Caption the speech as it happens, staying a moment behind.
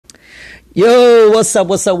Yo, what's up,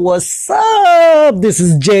 what's up, what's up? This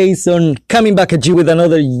is Jason coming back at you with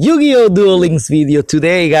another Yu-Gi-Oh! Duel Links video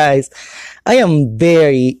today, guys. I am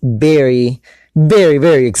very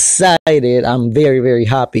excited. I'm very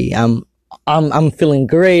happy. I'm feeling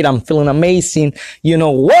great. I'm feeling amazing. You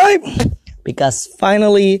know why? Because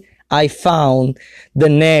finally I found the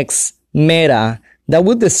next meta that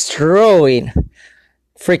would destroy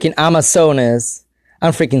freaking Amazonas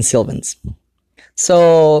and freaking Sylvans.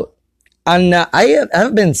 So, and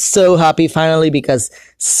I've been so happy finally because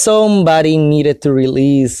somebody needed to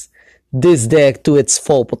release this deck to its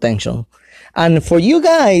full potential. And for you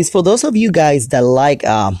guys, for those of you guys that like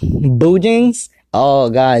Bujins,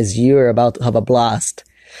 oh guys, you're about to have a blast.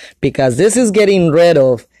 Because this is getting rid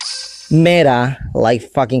of meta like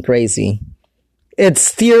fucking crazy.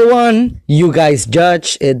 It's tier 1, you guys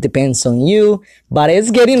judge, it depends on you, but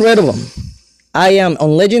it's getting rid of them. I am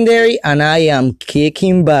on Legendary and I am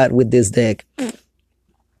kicking butt with this deck.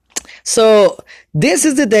 So this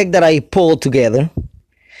is the deck that I pulled together.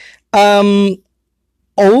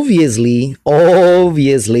 Obviously,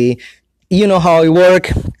 you know how I work.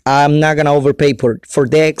 I'm not gonna overpay for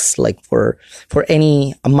decks, like for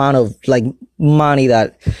any amount of like money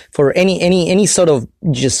that for any sort of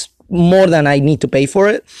just more than I need to pay for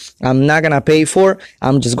it. I'm not gonna pay for.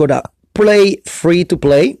 I'm just gonna play free to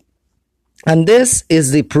play. And this is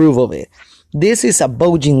the proof of it. This is a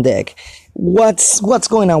Bujin deck. What's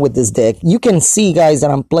going on with this deck? You can see, guys, that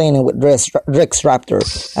I'm playing it with Rex Raptor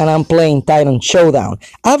and I'm playing Titan Showdown.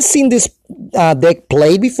 I've seen this deck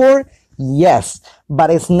played before, yes, but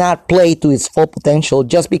it's not played to its full potential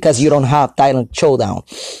just because you don't have Titan Showdown.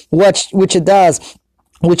 Which it does.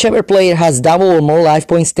 Whichever player has double or more life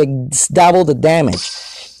points takes double the damage.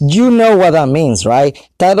 You know what that means, right?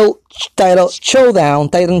 Titan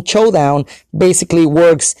Showdown basically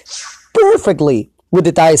works perfectly with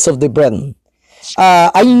the Ties of the Brethren.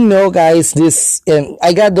 I know, guys, this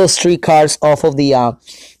I got those 3 cards off of the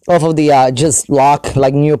just lock,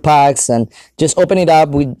 like new packs, and just open it up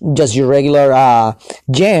with just your regular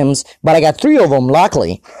gems, but I got 3 of them,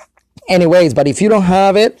 luckily. Anyways, but if you don't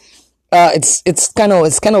have it, it's kind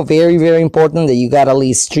of very important that you got at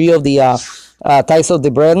least 3 of the Ties of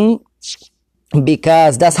the Brethren,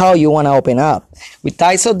 because that's how you want to open up with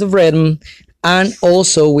Ties of the Brethren, and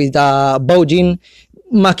also with Bujin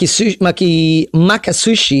Makasushi.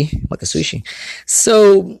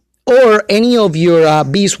 So, or any of your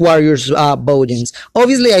Beast Warriors Bujins.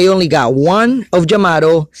 Obviously, I only got 1 of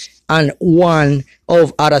Yamato and 1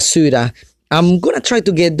 of Arasura. I'm gonna try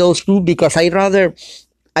to get those 2 because I'd rather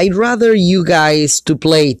you guys to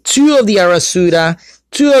play 2 of the Arasura,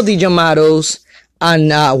 2 of the Yamatos,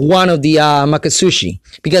 and 1 of the Makasushi,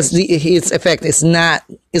 because its effect is not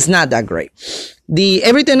that great.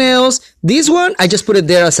 Everything else, this one I just put it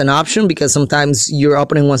there as an option because sometimes your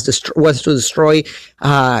opponent wants to destroy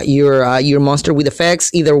your monster with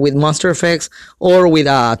effects, either with monster effects or with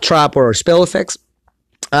trap or spell effects.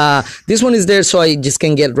 This one is there so I just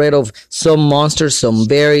can get rid of some monsters, some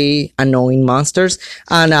very annoying monsters.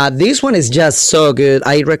 And this one is just so good.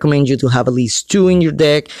 I recommend you to have at least 2 in your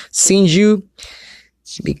deck,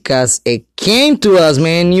 because it came to us,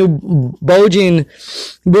 man. New Bujin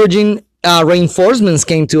reinforcements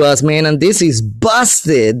came to us, man, and this is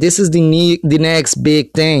busted. This is the next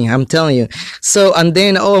big thing, I'm telling you. So, and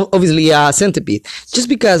then obviously Centipede, just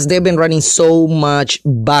because they've been running so much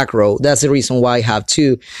back row. That's the reason why I have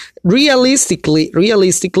 2. Realistically,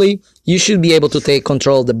 you should be able to take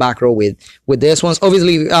control of the back row with this ones.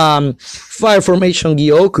 Obviously, Fire Formation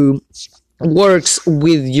Gyoku works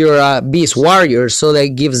with your Beast Warriors, so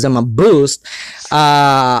that gives them a boost.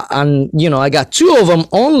 And you know, I got 2 of them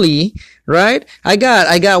only, right? I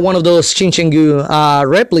got 1 of those Shinchengu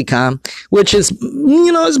replica, which is,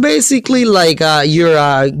 you know, it's basically like your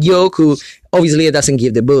Gyoku. Obviously, it doesn't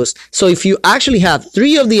give the boost. So if you actually have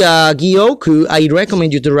 3 of the Gyoku, I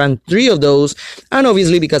recommend you to run 3 of those. And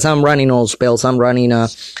obviously, because I'm running all spells, I'm running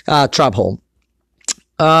Trap Hole.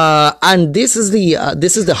 And this is the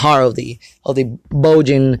heart of the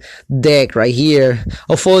Bujin deck right here,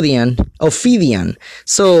 Ophidian.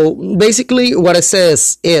 So basically what it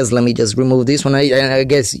says is, let me just remove this one. I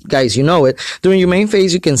guess, guys, you know it. During your main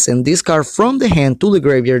phase, you can send this card from the hand to the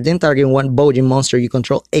graveyard, then target 1 Bujin monster you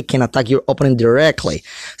control. It can attack your opponent directly.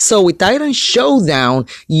 So with Titan Showdown,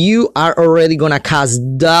 you are already gonna cast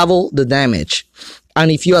double the damage. And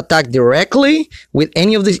if you attack directly with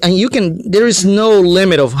any of these, and there is no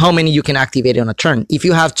limit of how many you can activate on a turn. If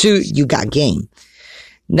you have 2, you got game.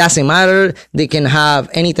 Doesn't matter. They can have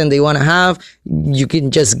anything they want to have. You can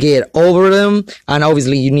just get over them. And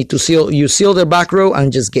obviously you need to seal their back row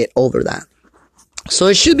and just get over that. So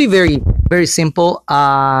it should be very very simple.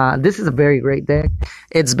 This is a very great deck.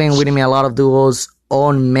 It's been winning me a lot of duels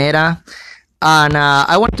on meta, and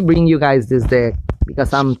I want to bring you guys this deck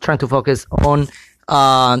because I'm trying to focus on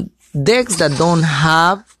decks that don't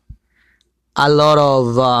have a lot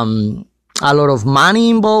of money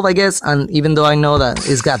involved, I guess. And even though I know that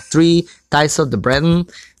it's got 3 ties of the brethren,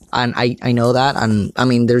 and I know that, and I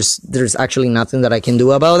mean there's actually nothing that I can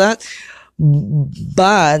do about that.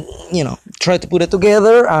 But you know, try to put it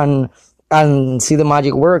together and see the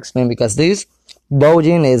magic works, man. Because this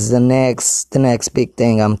Bujin is the next big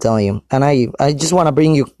thing, I'm telling you. And I just want to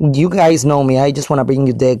bring you. You guys know me. I just want to bring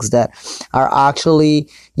you decks that are actually,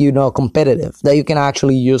 you know, competitive, that you can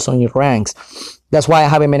actually use on your ranks. That's why I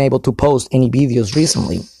haven't been able to post any videos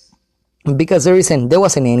recently, because there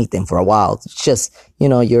wasn't anything for a while. It's just, you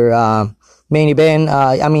know, your main event.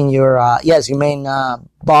 Your main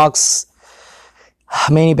box.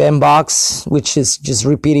 Main event box, which is just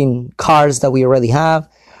repeating cards that we already have,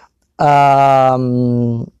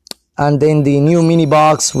 and then the new mini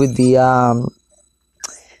box with the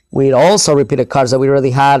with also repeated cards that we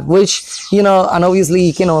already had, which, you know, and obviously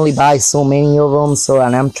you can only buy so many of them. So,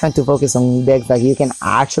 and I'm trying to focus on decks that you can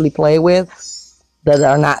actually play with, that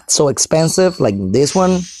are not so expensive, like this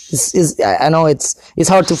one. I know it's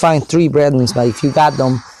hard to find 3 brethren, but if you got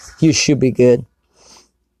them, you should be good.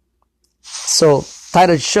 So,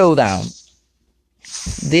 titled Showdown.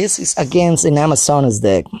 This is against an Amazonas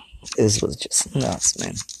deck. This was just nuts,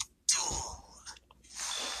 man.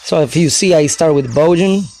 So if you see, I start with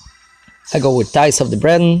Bujin. I go with Ties of the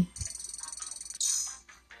Brethren.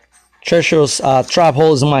 Treacherous Trap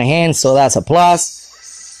Holes in my hand, so that's a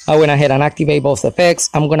plus. I went ahead and activate both effects.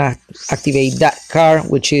 I'm gonna activate that card,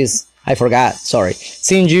 which is, I forgot, sorry,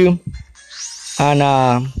 Sinju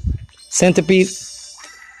and Centipede.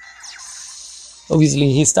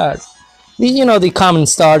 Obviously, he starts, you know, the common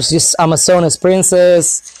starts, just Amazonas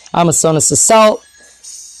Princess, Amazonas Assault,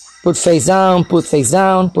 put face down, put face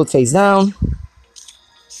down, put face down.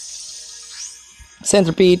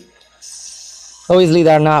 Centipede. Obviously,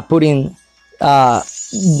 they're not putting,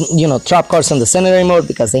 you know, trap cards on the center anymore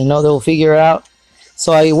because they know they'll figure it out.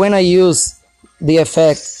 So when I use the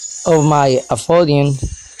effect of my Aphodian,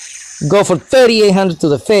 go for 3800 to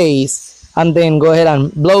the face, and then go ahead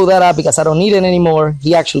and blow that up because I don't need it anymore.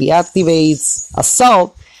 He actually activates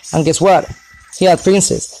Assault, and guess what? He had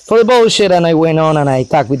Princess for the bullshit, and I went on and I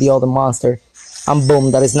attacked with the other monster, and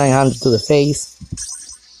boom, that is 900 to the face.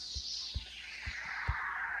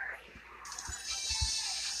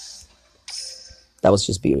 That was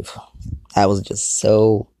just beautiful. That was just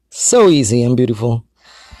so easy and beautiful.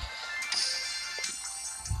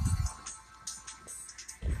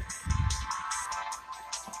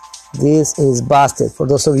 This is busted. For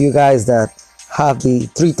those of you guys that have the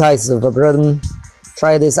 3 ties of the brethren,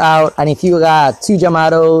 try this out. And if you got 2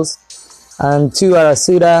 Yamatos and 2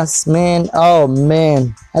 Arasuras, man, oh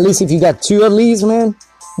man, at least if you got 2 at least, man,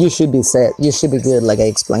 you should be set. You should be good, like I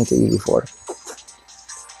explained to you before.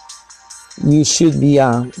 You should be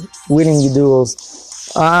winning your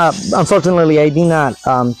duels. Unfortunately, I did not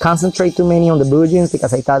concentrate too many on the Bujins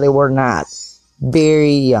because I thought they were not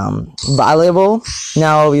very valuable.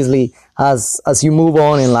 Now obviously, as you move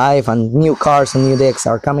on in life and new cards and new decks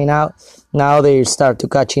are coming out, now they start to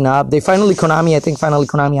catching up. I think finally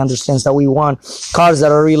Konami understands that we want cards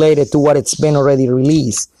that are related to what it's been already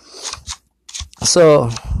released. So,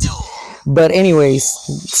 but anyways,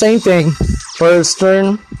 same thing. First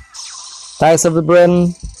turn, Ties of the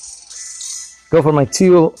Brethren, go for my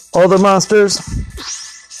 2 other monsters.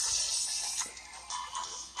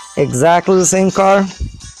 Exactly the same card,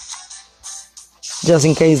 just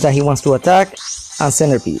in case that he wants to attack, and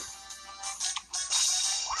Centipede.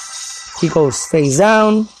 He goes face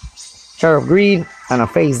down, Shard of Greed, and a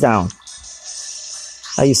face down.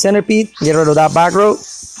 I use Centipede, get rid of that back row.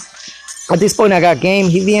 At this point I got game.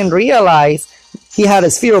 He didn't realize he had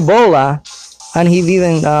a Sphere Bola, and he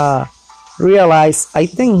didn't realize, he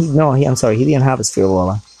didn't have a Sphere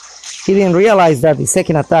Bola. He didn't realize that the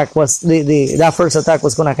second attack was, that first attack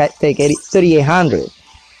was gonna take 3800.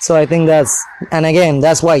 So I think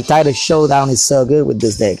that's why Title Showdown is so good with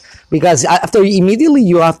this deck. Because after immediately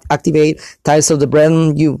you activate Ties of the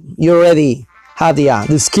Brethren, you already have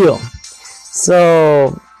the skill.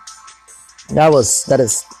 So that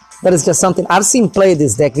is just something I've seen play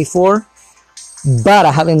this deck before, but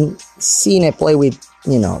I haven't seen it play with,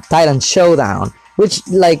 you know, Titan Showdown, which,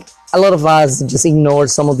 like, a lot of us just ignore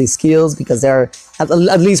some of these skills because they're, at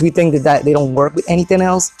least we think that they don't work with anything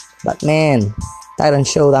else. But man, Titan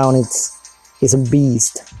Showdown, it's a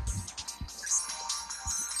beast.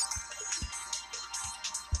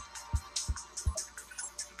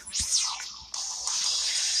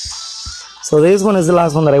 So this one is the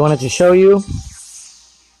last one that I wanted to show you.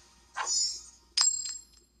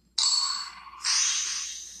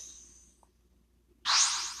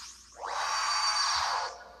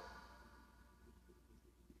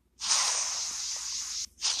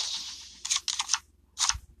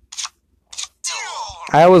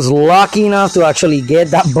 I was lucky enough to actually get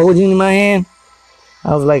that Bujin in my hand.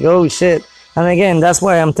 I was like, oh shit. And again, that's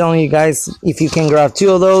why I'm telling you guys, if you can grab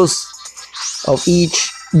 2 of those of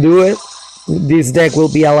each, do it. This deck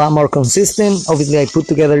will be a lot more consistent. Obviously, I put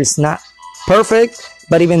together, it's not perfect,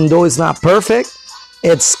 but even though it's not perfect,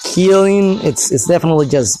 it's killing. It's definitely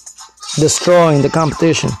just destroying the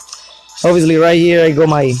competition. Obviously, right here, I got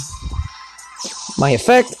my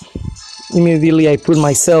effect. Immediately, I put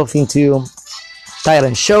myself into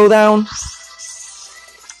Titan Showdown.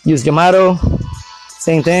 Use Yamato.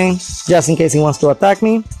 Same thing, just in case he wants to attack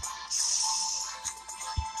me.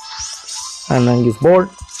 And then use board.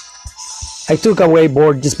 I took away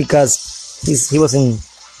board just because he wasn't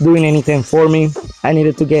doing anything for me. I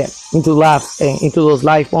needed to get into those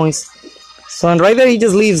life points. So and right there he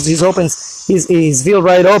just leaves his field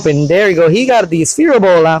right open. There you go. He got the Sphere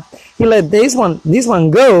Bola. He let this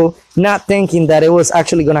one go, not thinking that it was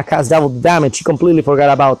actually gonna cast double damage. He completely forgot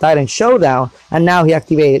about Titan Showdown, and now he had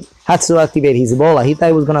to activate his Bola. He thought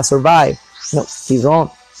he was gonna survive. No, he's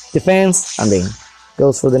wrong. Defense, and then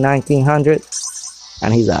goes for the 1900,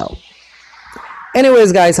 and he's out.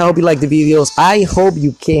 Anyways, guys, I hope you like the videos. I hope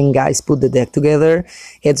you can, guys, put the deck together.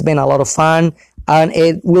 It's been a lot of fun, and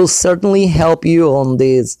it will certainly help you on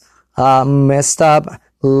this messed up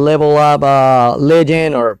level up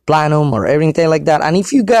legend or platinum or everything like that. And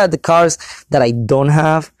if you got the cards that I don't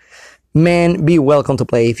have, man, be welcome to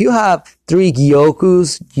play. If you have 3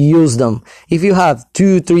 Gyokus, use them. If you have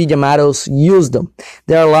 2-3 Yamatos, use them.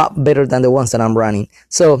 They're a lot better than the ones that I'm running.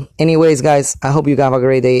 So anyways, guys, I hope you have a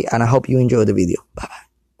great day, and I hope you enjoy the video. Bye bye.